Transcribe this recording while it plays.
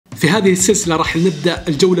في هذه السلسلة راح نبدأ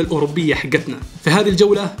الجولة الأوروبية حقتنا. في هذه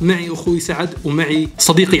الجولة معي أخوي سعد ومعي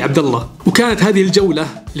صديقي عبد الله، وكانت هذه الجولة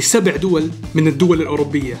ل7 دول من الدول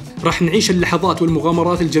الأوروبية. راح نعيش اللحظات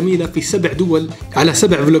والمغامرات الجميلة في 7 دول على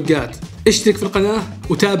 7 فلوجات. اشترك في القناة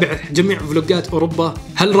وتابع جميع فلوجات أوروبا.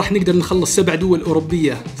 هل راح نقدر نخلص 7 دول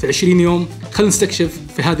أوروبية في 20 يوم؟ خلينا نستكشف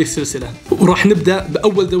في هذه السلسلة، وراح نبدأ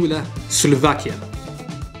بأول دولة سلوفاكيا.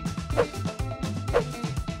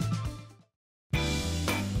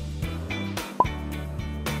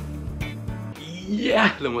 يا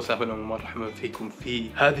اهلا وسهلا ومرحبا فيكم في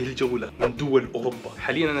هذه الجولة من دول اوروبا.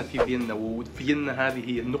 حاليا انا في فيينا، وفيينا هذه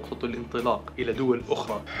هي نقطة الانطلاق الى دول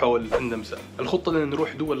اخرى حول النمسا. الخطة لنا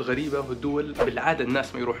نروح دول غريبة ودول بالعادة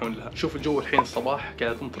الناس ما يروحون لها. شوف الجو الحين الصباح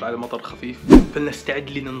قاعد تمطر على مطر خفيف، فلنستعد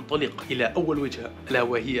لننطلق الى اول وجهة الا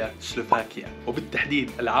وهي سلوفاكيا، وبالتحديد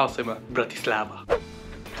العاصمة براتيسلافا.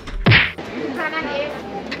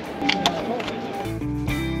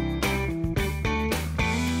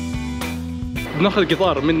 بناخذ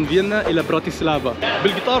قطار من فيينا إلى براتيسلافا.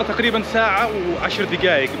 بالقطار تقريبا ساعة و10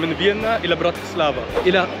 دقائق من فيينا إلى براتيسلافا،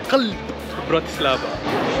 إلى قلب براتيسلافا.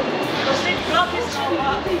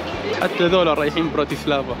 حتى ذولا رايحين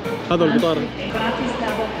براتيسلافا. هذا القطار.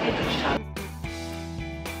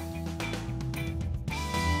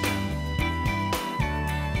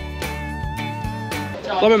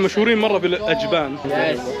 طبعا مشهورين مرة بالأجبان.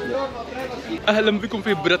 اهلا بكم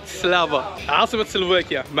في براتيسلافا عاصمة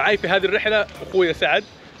سلوفاكيا. معي في هذه الرحلة اخويا سعد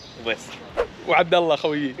وبس، وعبد الله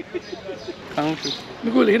خويي.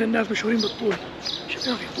 نقول هنا الناس مشهورين بالطول. شوف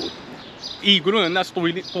يا اخي طول. اي يقولون الناس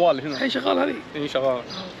طوال هنا. هي شغال هذه. اي شغال.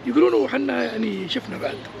 يقولون وحنا يعني شفنا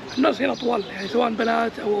بعد الناس هنا طوال، يعني سواء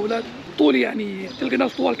بنات او اولاد طول، يعني تلقى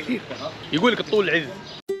ناس طوال كثير. يقول لك الطول عز.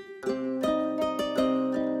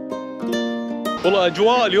 والله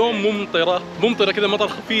اجواء اليوم ممطرة كذا، مطر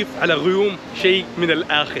خفيف على غيوم، شيء من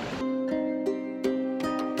الاخر.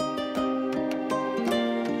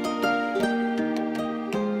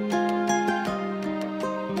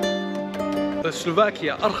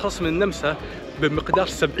 سلوفاكيا ارخص من النمسا بمقدار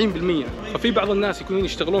 70%، ففي بعض الناس يكونون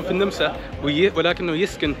يشتغلون في النمسا ولكنه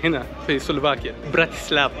يسكن هنا في سلوفاكيا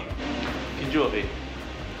براتيسلافا.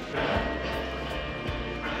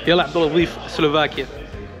 يلا عبد الله ضيف سلوفاكيا.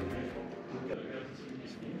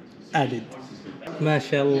 عدد ما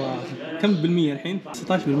شاء الله. كم بالمية الحين؟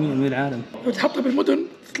 16% من العالم. لو تحطها بالمدن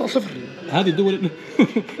تطلع صفر. هذه الدول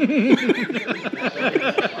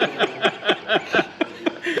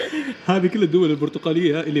هذه كل الدول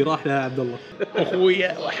البرتقالية اللي راح لها عبد الله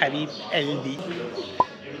اخويا وحبيب قلبي.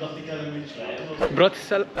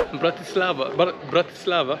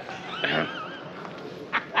 براتيسلافا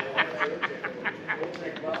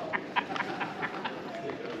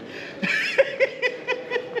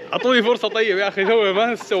اعطوني فرصة طيب يا اخي، تو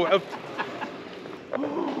ما استوعبت.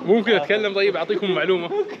 ممكن اتكلم طيب؟ اعطيكم معلومة.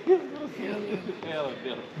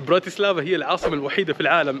 براتيسلافا هي العاصمة الوحيدة في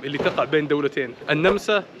العالم اللي تقع بين دولتين،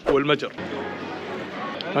 النمسا والمجر.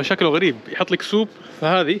 شكله غريب، يحط لك سوب،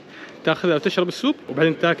 فهذه تاخذها وتشرب السوب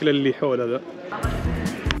وبعدين تاكل اللي حول هذا.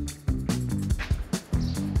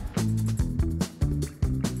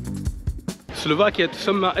 سلوفاكيا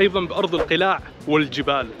تسمى أيضا بأرض القلاع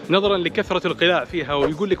والجبال نظرا لكثرة القلاع فيها،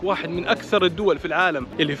 ويقول لك واحد من أكثر الدول في العالم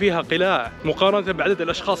اللي فيها قلاع مقارنة بعدد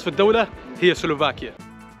الأشخاص في الدولة هي سلوفاكيا.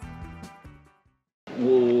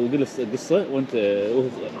 وقل القصة وانت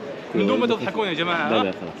من دون ما تضحكون يا جماعة. لا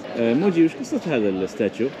لا خلاص. موجي وش قصة هذا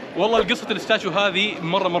الاستاتشو؟ والله قصة الاستاتشو هذه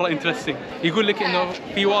مرة انترستنج. يقول لك انه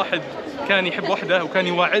في واحد كان يحب واحدة وكان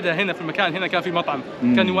يواعدها هنا في المكان، هنا كان في مطعم،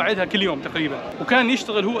 كان يواعدها كل يوم تقريبا، وكان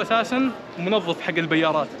يشتغل هو اساسا منظف حق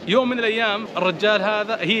البيارات. يوم من الايام الرجال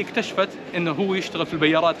هذا هي اكتشفت انه هو يشتغل في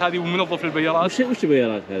البيارات هذه ومنظف البيارات. وش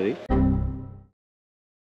البيارات هذه؟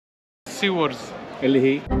 سيورز،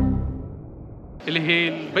 اللي هي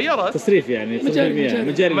البيارات، تصريف يعني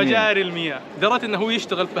مجاري المياه. درت انه هو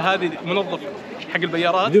يشتغل في هذه منظف حق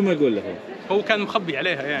البيارات بدون ما يقول له. هو كان مخبي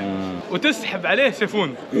عليها يعني. وتسحب عليه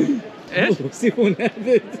سيفون. ايش؟ سيفون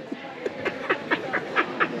هذا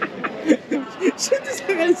شو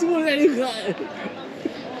تسحب عليه سيفون يعني؟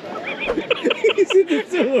 نسيت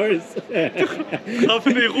التصورز. خاف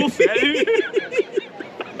انه يغوص يعني.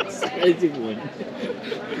 تسحب عليه سيفون.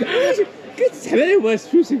 كيف تسحب عليه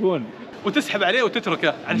بس شو سيفون؟ وتسحب عليه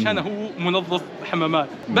وتتركه علشان هو منظف حمامات.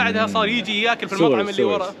 بعدها صار يجي ياكل في المطعم اللي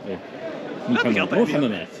ورا. لا مو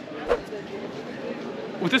حمامات.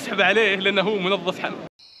 وتسحب عليه لانه هو منظف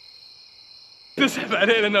تسحب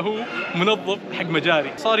عليه لانه هو منظف حق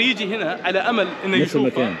مجاري. صار يجي هنا على امل انه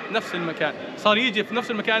يشوفه نفس المكان. صار يجي في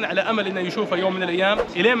نفس المكان على امل انه يشوفه يوم من الايام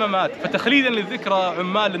الين ما مات. فتخليدا للذكرى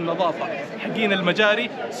عمال النظافه حقين المجاري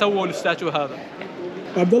سووا الاستاتيو هذا.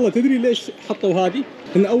 عبد الله تدري ليش حطوا هذه؟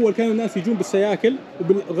 ان اول كانوا الناس يجون بالسياكل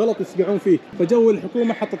وبالغلط يسقعون فيه، فجو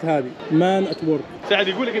الحكومه حطت هذه مان ات ورك. سعد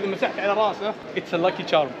يقول لك اذا مسحت على راسه اتس لاكي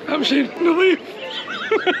تشارم. اهم شيء نظيف.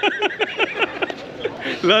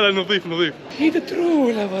 لا نظيف. هي ترو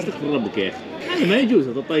لافر. ربك يا اخي هذا ما يجوز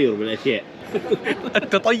التطير بالاشياء.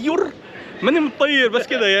 التطير؟ ماني متطير بس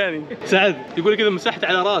كذا يعني. سعد يقول لك اذا مسحت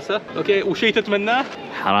على راسه اوكي وشيء تتمناه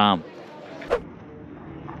حرام.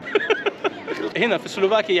 هنا في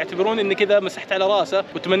سلوفاكيا يعتبرون ان كذا مسحت على راسه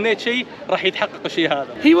وتمنيت شيء راح يتحقق الشيء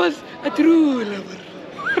هذا. هي واز ترو لافر.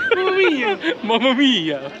 ماما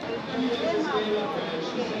ميا.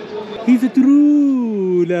 هيز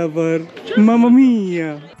ترو لافر ماما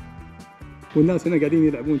ميا. والناس هنا قاعدين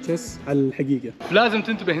يلعبون تشيس على الحقيقة. لازم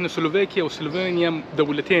تنتبه ان سلوفاكيا وسلوفينيا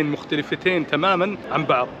دولتين مختلفتين تماما عن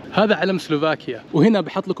بعض. هذا علم سلوفاكيا وهنا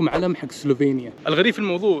بحط لكم علم حق سلوفينيا. الغريب في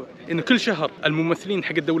الموضوع ان كل شهر الممثلين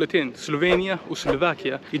حق الدولتين سلوفينيا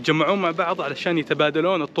وسلوفاكيا يتجمعون مع بعض علشان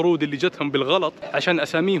يتبادلون الطرود اللي جتهم بالغلط عشان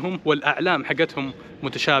اساميهم والاعلام حقتهم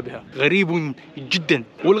متشابهة. غريب جدا.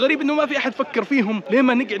 والغريب انه ما في احد فكر فيهم. ليه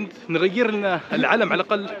ما نقعد نغير لنا العلم على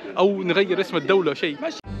الاقل او نغير اسم الدولة او شيء.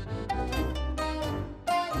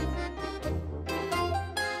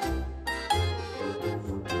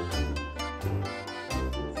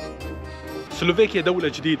 سلوفاكيا دولة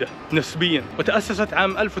جديدة نسبيا وتأسست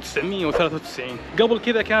عام 1993. قبل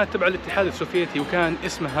كذا كانت تبع الاتحاد السوفيتي وكان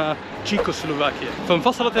اسمها تشيكوسلوفاكيا،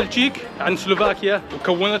 فانفصلت التشيك عن سلوفاكيا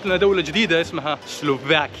وكونت لنا دولة جديدة اسمها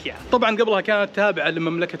سلوفاكيا. طبعا قبلها كانت تابعة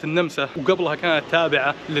لمملكة النمسا وقبلها كانت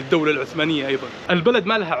تابعة للدولة العثمانية أيضا. البلد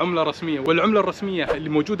ما لها عملة رسمية والعملة الرسمية اللي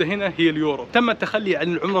موجودة هنا هي اليورو. تم التخلي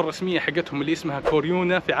عن العملة الرسمية حقتهم اللي اسمها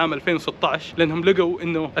كوريونا في عام 2016 لأنهم لقوا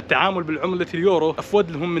إنه التعامل بالعملة اليورو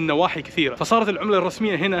أفود لهم من نواحي كثيرة، صارت العملة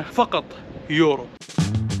الرسمية هنا فقط يورو.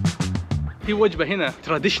 في وجبة هنا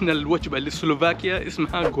تراديشنال وجبة لسلوفاكيا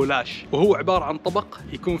اسمها جولاش، وهو عبارة عن طبق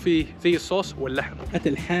يكون فيه زي الصوص واللحم.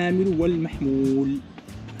 الحامل والمحمول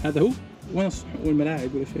هذا هو. وين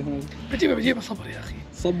والملاعب ولا شيء هذا؟ بجيبها صبر يا اخي.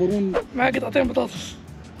 صبرون مع قطعتين بطاطس.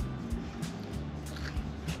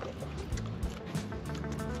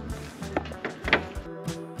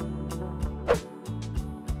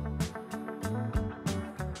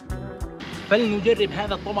 فلنجرب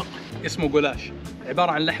هذا الطبق اسمه جولاش،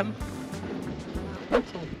 عبارة عن لحم.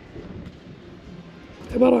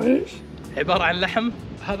 عبارة عن ايش؟ عبارة عن لحم.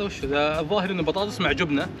 هذا وش ذا؟ الظاهر انه بطاطس مع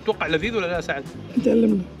جبنة. اتوقع لذيذ ولا لا سعد؟ انت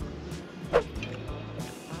علمنا.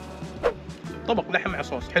 طبق لحم مع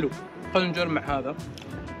صوص حلو. خلينا نجرب مع هذا.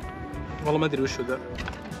 والله ما ادري وش ذا.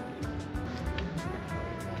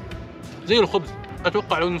 زي الخبز.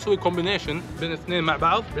 اتوقع لو نسوي كومبينيشن بين الاثنين مع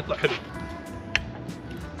بعض بيطلع حلو.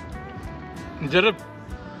 نجرب.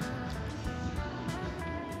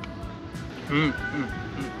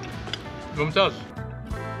 ممتاز.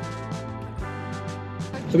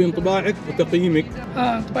 تبي انطباعك وتقييمك؟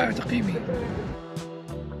 انطباعي وتقييمي.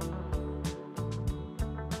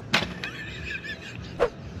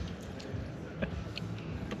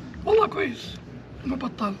 والله كويس. ما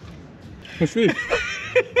بطل. وش فيه؟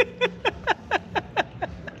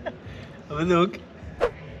 ذوق.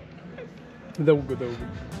 ذوقوا.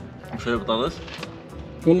 وش في بطاطس؟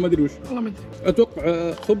 والله ما ادري وش. والله ما ادري.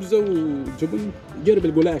 اتوقع خبزه وجبن. جرب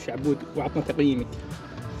الجلاش يا عبود وعطنا تقييمك.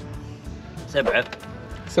 7.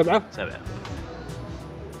 7. 7.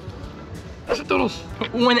 6.5.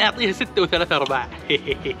 وانا اعطيها 6 و3/4.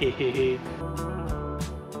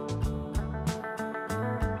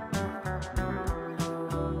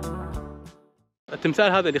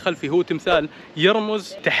 التمثال هذا اللي خلفي هو تمثال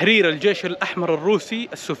يرمز تحرير الجيش الأحمر الروسي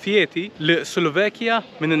السوفيتي لسلوفاكيا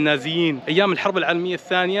من النازيين أيام الحرب العالمية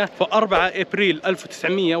الثانية في 4 أبريل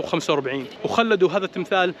 1945، وخلدوا هذا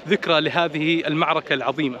التمثال ذكرى لهذه المعركة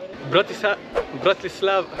العظيمة.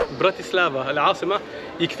 براتيسلافا العاصمة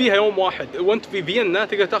يكفيها يوم واحد، وانت في فيينا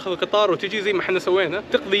تقدر تاخذ القطار وتجي زي ما احنا سوينا،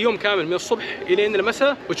 تقضي يوم كامل من الصبح الين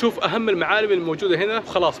المساء وتشوف اهم المعالم الموجوده هنا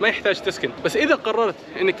وخلاص ما يحتاج تسكن. بس اذا قررت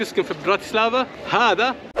انك تسكن في براتيسلافا،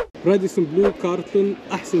 هذا راديسون بلو كارتون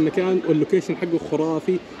احسن مكان واللوكيشن حقه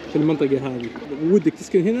خرافي في المنطقه هذه، ودك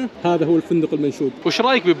تسكن هنا هذا هو الفندق المنشود. وش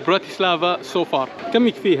رايك ببراتيسلافا سو فار؟ كم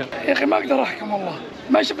يكفيها؟ يا اخي ما اقدر احكم والله،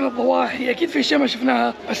 ما شفنا الضواحي، اكيد في اشياء ما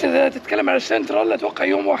شفناها، بس اذا تتكلم عن السنترال اتوقع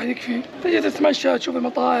يوم واحد يكفي، تجي تتمشى تشوف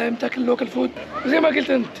المطاعم تاكل لوكال فود، وزي ما قلت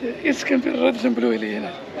انت يسكن في الراديسون بلو اللي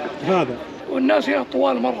هنا هذا. والناس هنا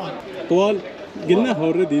طوال مره. طوال؟ قلناها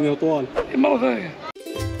اوريدي انه طوال. مره ثانيه.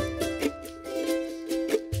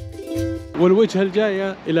 والوجهه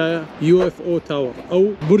الجايه الى UFO تاور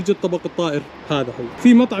او برج الطبق الطائر. هذا هو.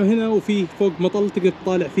 في مطعم هنا وفي فوق مطل تقدر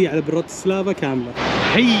تطالع فيه على براتيسلافا كامله.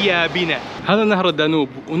 هيا بنا. هذا نهر الدانوب،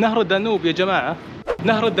 ونهر الدانوب يا جماعه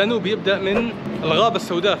نهر الدانوب يبدأ من الغابة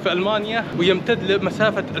السوداء في ألمانيا ويمتد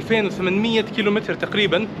لمسافة 2800 كيلومتر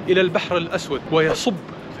تقريبا إلى البحر الأسود ويصب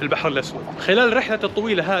في البحر الأسود. خلال الرحلة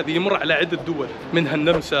الطويلة هذه يمر على عدة دول منها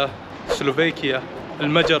النمسا، سلوفاكيا،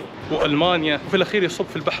 المجر وألمانيا، وفي الأخير يصب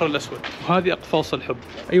في البحر الأسود. وهذه أقفاص الحب.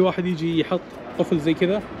 أي واحد يجي يحط طفل زي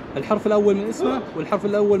كذا الحرف الأول من اسمه والحرف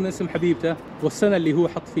الأول من اسم حبيبته والسنة اللي هو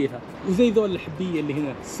حط فيها، وزي ذول الحبية اللي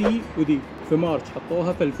هنا سي ودي في مارس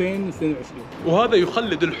حطوها في 2022. وهذا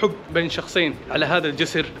يخلد الحب بين شخصين على هذا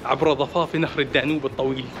الجسر عبر ضفاف نهر الدانوب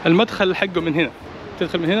الطويل. المدخل حقه من هنا،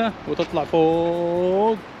 تدخل من هنا وتطلع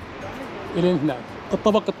فوق إلى هناك.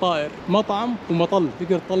 الطبق الطائر مطعم ومطل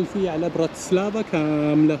تقدر تطل فيه على براتيسلافا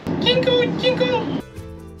كاملة.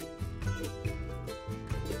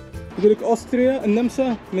 يقول لك أستريا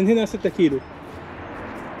النمسا من هنا 6 كيلو،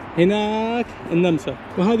 هناك النمسا،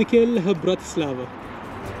 وهذه كلها براتيسلافا.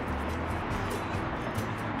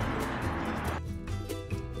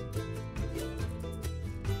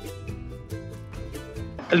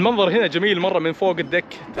 المنظر هنا جميل مرة من فوق الدك،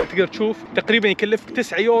 تقدر تشوف تقريبا يكلفك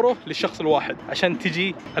 9 يورو للشخص الواحد عشان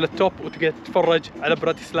تجي على التوب وتقدر تتفرج على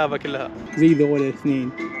براتيسلافا كلها. زي ذول الاثنين.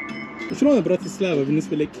 شلون براتيسلافا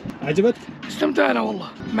بالنسبة لك؟ عجبتك؟ استمتعنا والله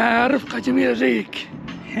مع رفقة جميلة زيك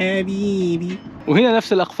حبيبي. وهنا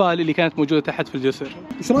نفس الأقفال اللي كانت موجودة تحت في الجسر.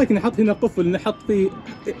 ايش رايك نحط هنا قفل نحط فيه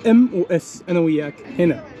ام واس انا وياك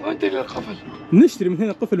هنا؟ وانت اللي القفل. نشتري من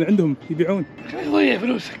هنا قفل عندهم يبيعون. خليك تضيع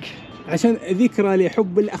فلوسك. عشان ذكرى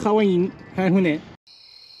لحب الأخوين. ها هنا.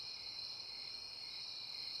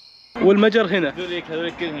 والمجر هنا.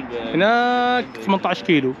 هناك 18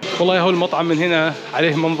 كيلو. والله هو المطعم من هنا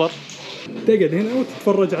عليه منظر. تقعد هنا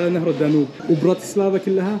وتتفرج على نهر الدانوب وبراتيسلافا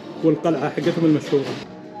كلها والقلعة حقتهم المشهورة.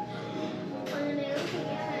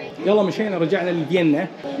 يلا مشينا رجعنا لفيينا.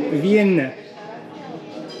 فيينا.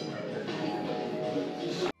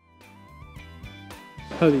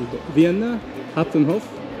 هذه فيينا هابتنهوف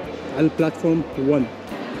على البلاتفورم 1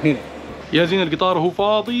 هنا. يا زين القطار وهو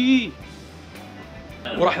فاضي.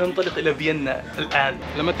 وراح ننطلق الى فيينا الان.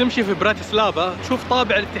 لما تمشي في براتيسلافا تشوف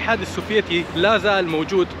طابع الاتحاد السوفيتي لا زال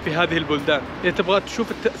موجود في هذه البلدان. اذا تبغى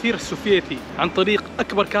تشوف التاثير السوفيتي عن طريق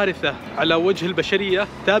اكبر كارثه على وجه البشريه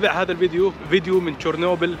تابع هذا الفيديو، فيديو من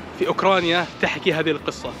تشيرنوبل في اوكرانيا تحكي هذه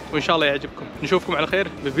القصه، وان شاء الله يعجبكم. نشوفكم على خير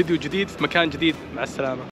بفيديو جديد في مكان جديد. مع السلامه.